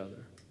on each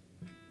other.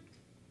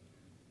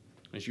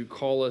 As you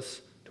call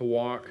us to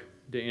walk,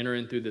 to enter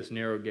in through this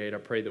narrow gate, I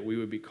pray that we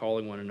would be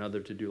calling one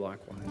another to do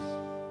likewise.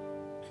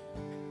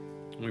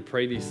 And we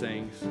pray these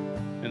things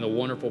in the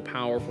wonderful,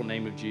 powerful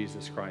name of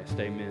Jesus Christ.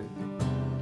 Amen.